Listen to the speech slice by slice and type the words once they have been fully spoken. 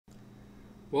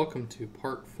Welcome to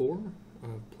part 4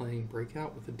 of playing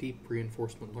Breakout with a deep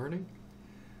reinforcement learning.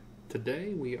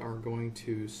 Today we are going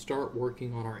to start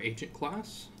working on our agent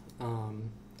class,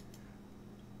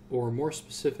 or more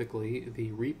specifically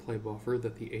the replay buffer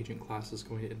that the agent class is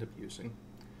going to end up using.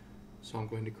 So I'm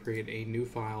going to create a new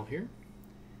file here,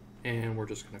 and we're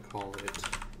just going to call it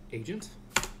agent.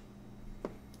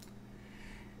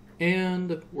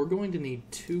 And we're going to need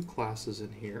two classes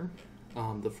in here.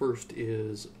 The first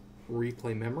is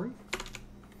ReplayMemory.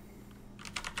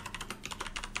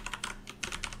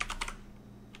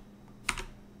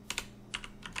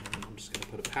 And I'm just going to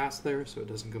put a pass there so it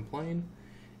doesn't complain.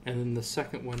 And then the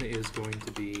second one is going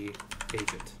to be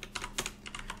agent.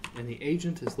 And the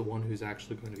agent is the one who's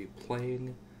actually going to be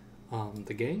playing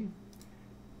the game.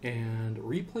 And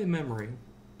ReplayMemory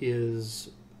is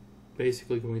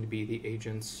basically going to be the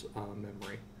agent's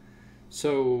memory.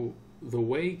 So the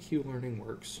way Q-learning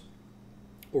works,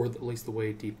 or at least the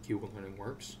way deep Q-learning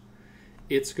works,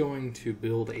 it's going to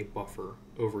build a buffer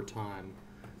over time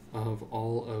of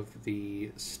all of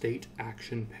the state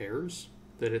action pairs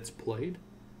that it's played.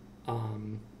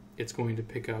 It's going to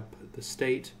pick up the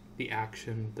state, the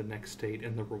action, the next state,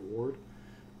 and the reward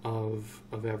of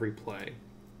every play.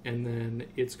 And then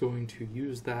it's going to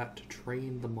use that to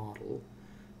train the model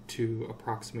to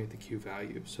approximate the Q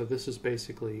value. So this is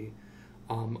basically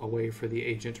a way for the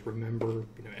agent to remember,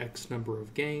 X number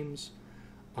of games,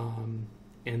 and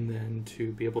then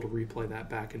to be able to replay that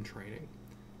back in training.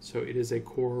 So it is a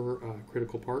core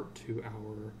critical part to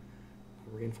our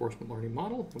reinforcement learning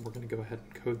model, and we're going to go ahead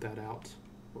and code that out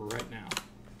right now.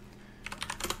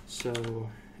 So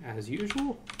as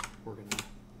usual, we're going to,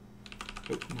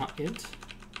 not int,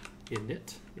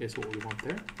 init is what we want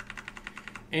there.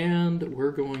 And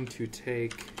we're going to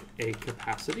take a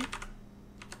capacity,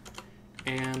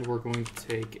 and we're going to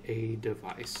take a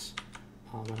device.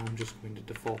 And I'm just going to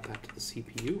default that to the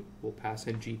CPU. We'll pass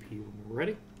in GPU when we're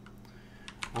ready.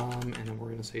 And then we're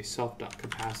going to say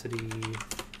self.capacity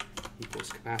equals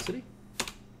capacity.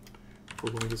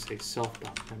 We're going to say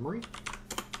self.memory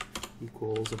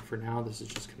equals, and for now this is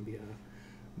just going to be a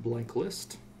blank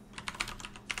list.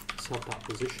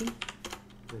 Self.position,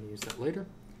 we're going to use that later.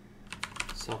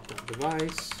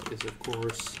 Self.device is of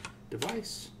course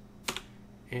device.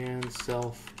 And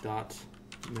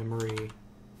self.memory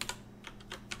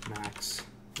max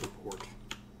report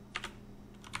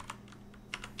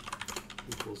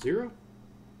equals 0.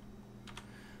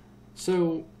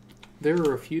 So there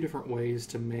are a few different ways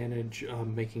to manage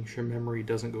making sure memory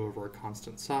doesn't go over a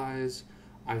constant size.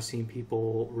 I've seen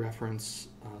people reference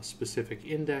specific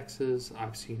indexes.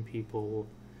 I've seen people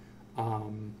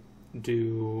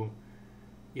do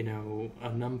a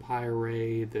NumPy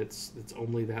array that's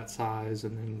only that size,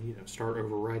 and then start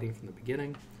overwriting from the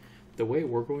beginning. The way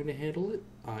we're going to handle it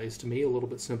is, to me, a little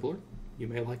bit simpler. You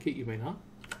may like it, you may not.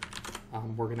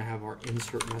 We're going to have our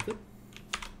insert method,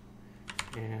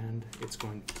 and it's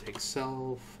going to take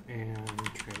self and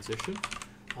transition.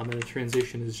 And the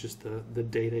transition is just the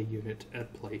data unit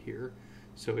at play here.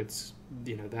 So it's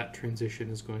that transition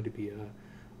is going to be a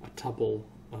tuple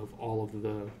of all of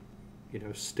the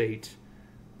state,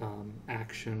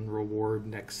 action, reward,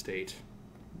 next state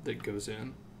that goes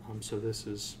in. So this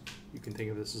is, you can think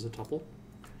of this as a tuple.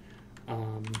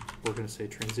 We're going to say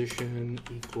transition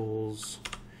equals,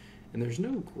 and there's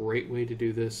no great way to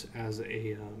do this as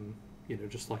a,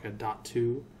 just like a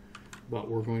 .to, but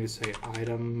we're going to say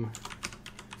item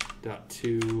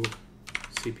 .to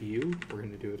CPU. We're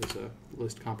going to do it as a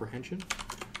list comprehension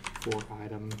for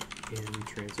item in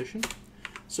transition.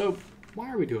 So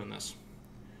why are we doing this?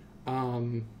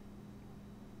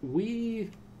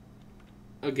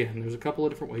 Again, there's a couple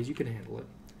of different ways you can handle it.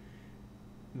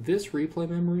 This replay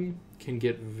memory can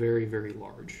get very, very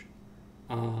large.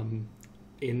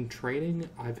 In training,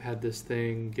 I've had this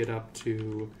thing get up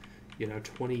to,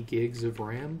 20 gigs of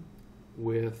RAM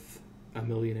with 1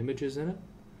 million images in it.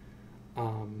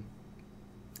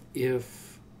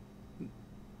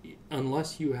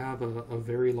 Unless you have a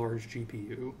very large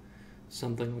GPU,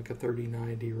 something like a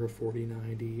 3090 or a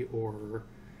 4090, or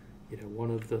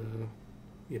one of the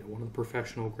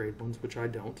professional grade ones, which I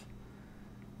don't,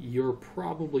 you're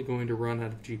probably going to run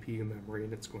out of GPU memory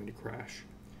and it's going to crash.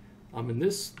 And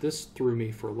this threw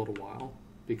me for a little while,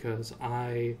 because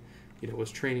I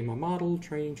was training my model,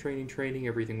 training,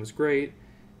 everything was great,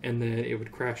 and then it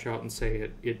would crash out and say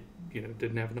it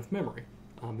didn't have enough memory,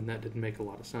 and that didn't make a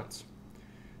lot of sense.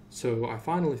 So I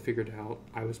finally figured out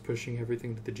I was pushing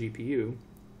everything to the GPU,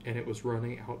 and it was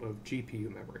running out of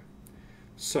GPU memory.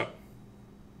 So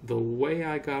the way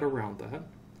I got around that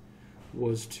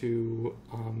was to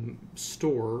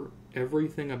store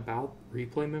everything about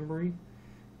replay memory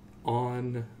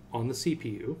on the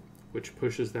CPU, which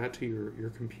pushes that to your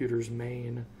computer's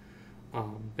main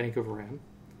bank of RAM.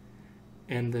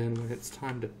 And then when it's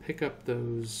time to pick up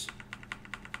those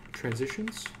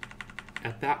transitions,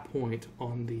 at that point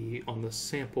on the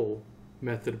sample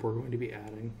method we're going to be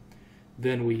adding,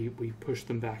 then we push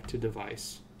them back to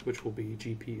device, which will be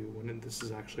GPU when this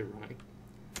is actually running.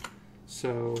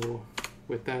 So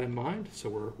with that in mind, so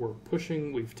we're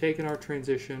pushing, we've taken our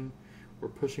transition, we're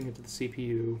pushing it to the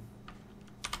CPU,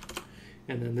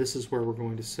 and then this is where we're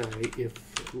going to say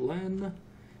if len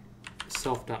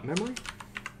self.memory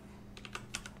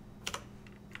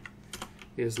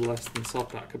is less than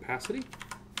self.capacity,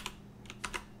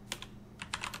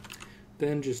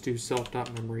 then just do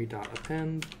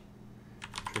self.memory.append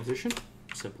transition,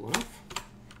 simple enough.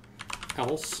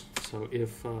 Else, so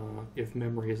if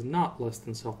memory is not less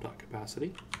than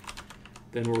self.capacity,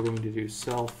 then we're going to do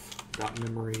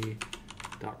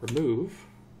self.memory.remove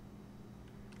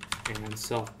and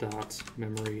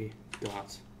self.memory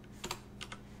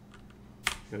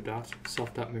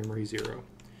 0.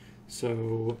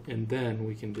 So, and then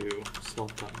we can do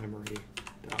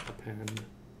self.memory.append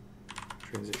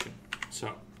transition.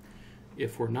 So,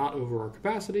 if we're not over our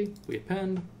capacity, we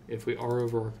append. If we are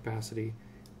over our capacity,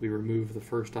 we remove the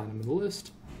first item in the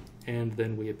list, and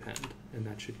then we append. And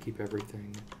that should keep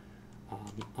everything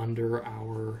under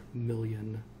our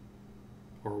million,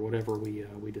 or whatever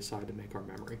we decide to make our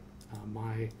memory.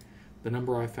 The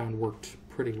number I found worked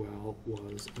pretty well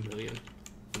was 1 million.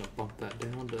 I'm going to bump that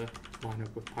down to line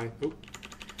up with Python. Oh,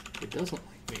 it doesn't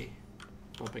like me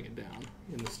bumping it down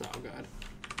in the style guide.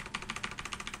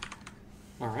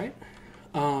 All right.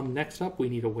 Next up, we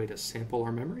need a way to sample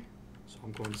our memory. So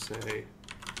I'm going to say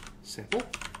sample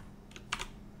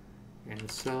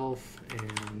and self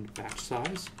and batch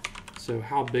size. So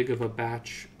how big of a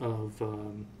batch of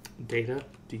data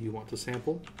do you want to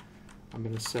sample? I'm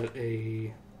going to set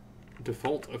a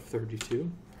default of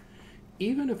 32.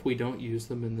 Even if we don't use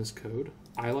them in this code,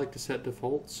 I like to set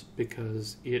defaults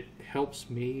because it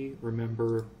helps me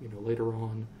remember, later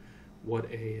on what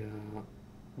a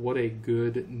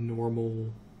good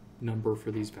normal number for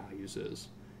these values is.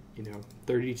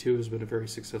 32 has been a very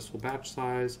successful batch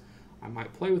size. I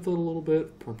might play with it a little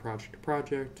bit from project to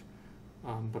project,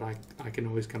 but I can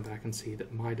always come back and see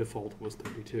that my default was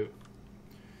 32.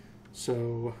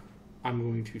 So I'm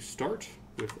going to start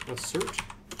with assert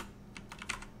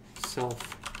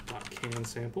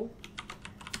self.canSample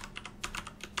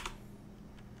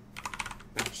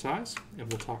batch size,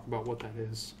 and we'll talk about what that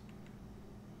is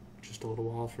just a little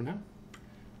while from now.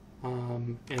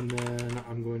 And then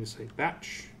I'm going to say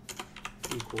batch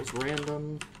equals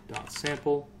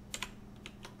random.sample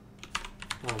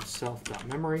of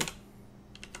self.memory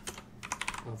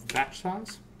of batch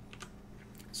size.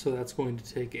 So that's going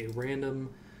to take a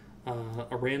random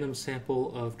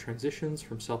sample of transitions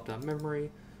from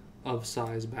self.memory of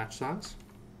size batch size.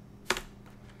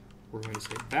 We're going to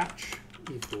say batch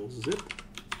equals zip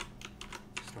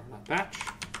star.batch.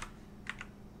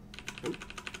 Oh,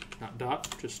 not dot,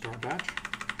 just star batch.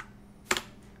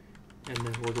 And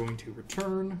then we're going to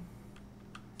return,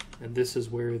 and this is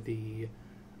where the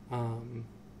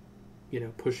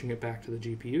pushing it back to the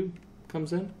GPU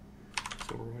comes in.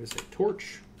 So we're going to say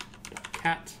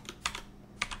torch.cat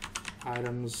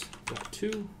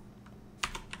items.to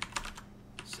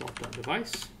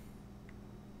self.device.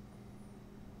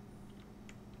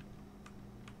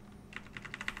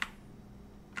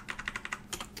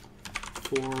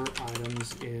 For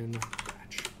items in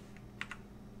batch.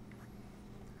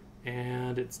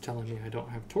 And it's telling me I don't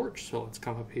have torch, so let's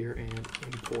come up here and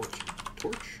import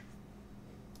torch.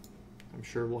 I'm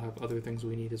sure we'll have other things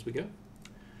we need as we go.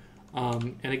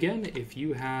 And again, if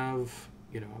you have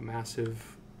a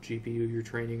massive GPU you're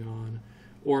training on,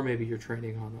 or maybe you're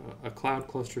training on a cloud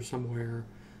cluster somewhere,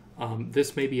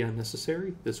 this may be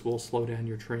unnecessary. This will slow down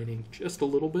your training just a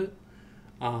little bit.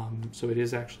 So it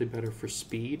is actually better for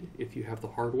speed if you have the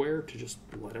hardware to just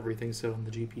let everything sit on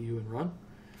the GPU and run.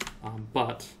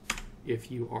 But if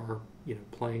you are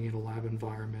playing in a lab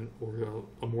environment or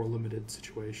a more limited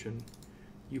situation,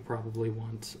 you probably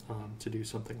want to do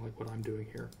something like what I'm doing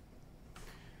here.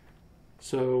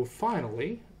 So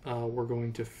finally, we're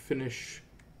going to finish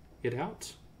it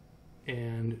out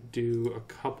and do a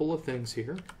couple of things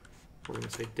here. We're going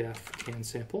to say def can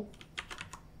sample.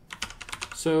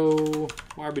 So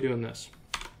why are we doing this?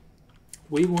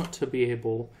 We want to be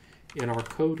able, in our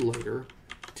code later,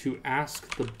 to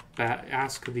ask the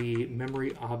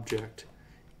memory object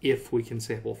if we can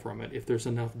sample from it, if there's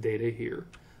enough data here.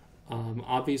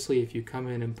 Obviously, if you come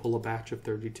in and pull a batch of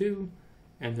 32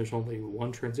 and there's only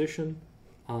one transition,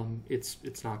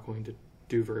 it's not going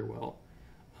do very well.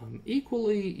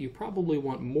 Equally, you probably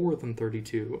want more than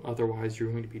 32, otherwise you're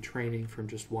going to be training from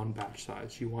just one batch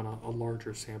size. You want a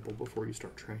larger sample before you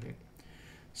start training.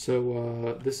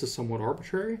 So this is somewhat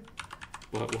arbitrary,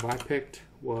 but what I picked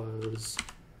was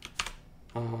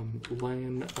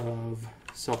len of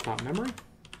self.memory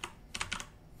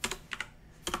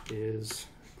is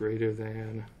greater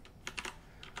than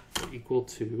or equal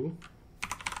to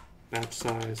batch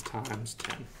size times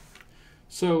 10.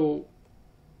 So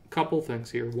couple things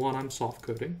here. One, I'm soft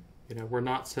coding. You know, we're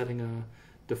not setting a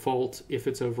default if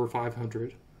it's over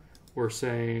 500. We're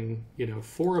saying, you know,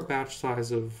 for a batch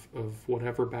size of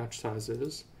whatever batch size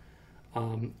is,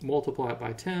 multiply it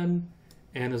by 10,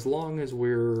 and as long as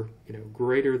we're, you know,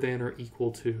 greater than or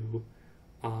equal to,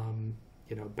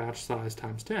 you know, batch size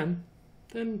times 10,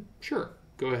 then sure,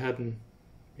 go ahead and,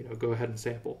 you know, go ahead and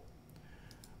sample.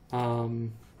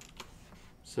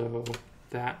 So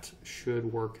that should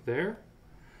work there.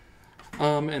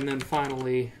 And then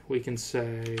finally, we can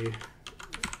say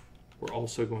we're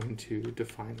also going to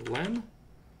define len,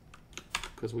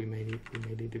 because we may need to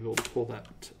be able to pull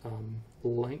that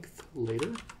length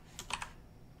later.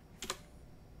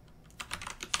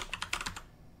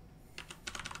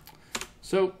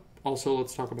 So also,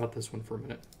 let's talk about this one for a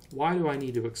minute. Why do I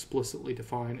need to explicitly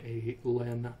define a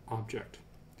len object?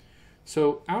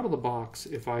 So out of the box,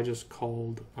 if I just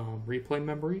called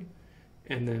ReplayMemory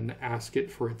and then ask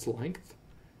it for its length,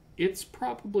 it's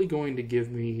probably going to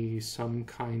give me some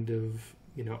kind of,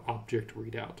 you know, object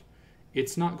readout.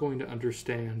 It's not going to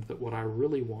understand that what I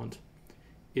really want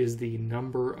is the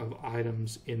number of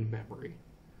items in memory.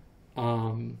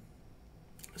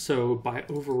 So by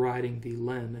overriding the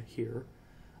len here,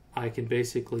 I can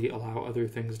basically allow other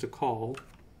things to call,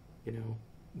 you know,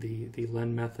 the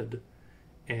len method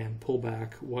and pull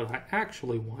back what I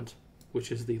actually want,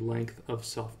 which is the length of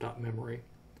self.memory.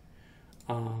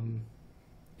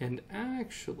 And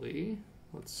actually,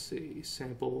 let's see,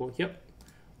 sample, yep,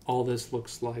 all this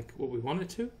looks like what we want it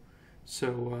to.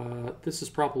 So this is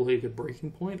probably a good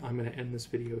breaking point. I'm going to end this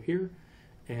video here,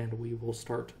 and we will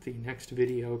start the next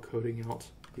video coding out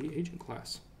the agent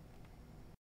class.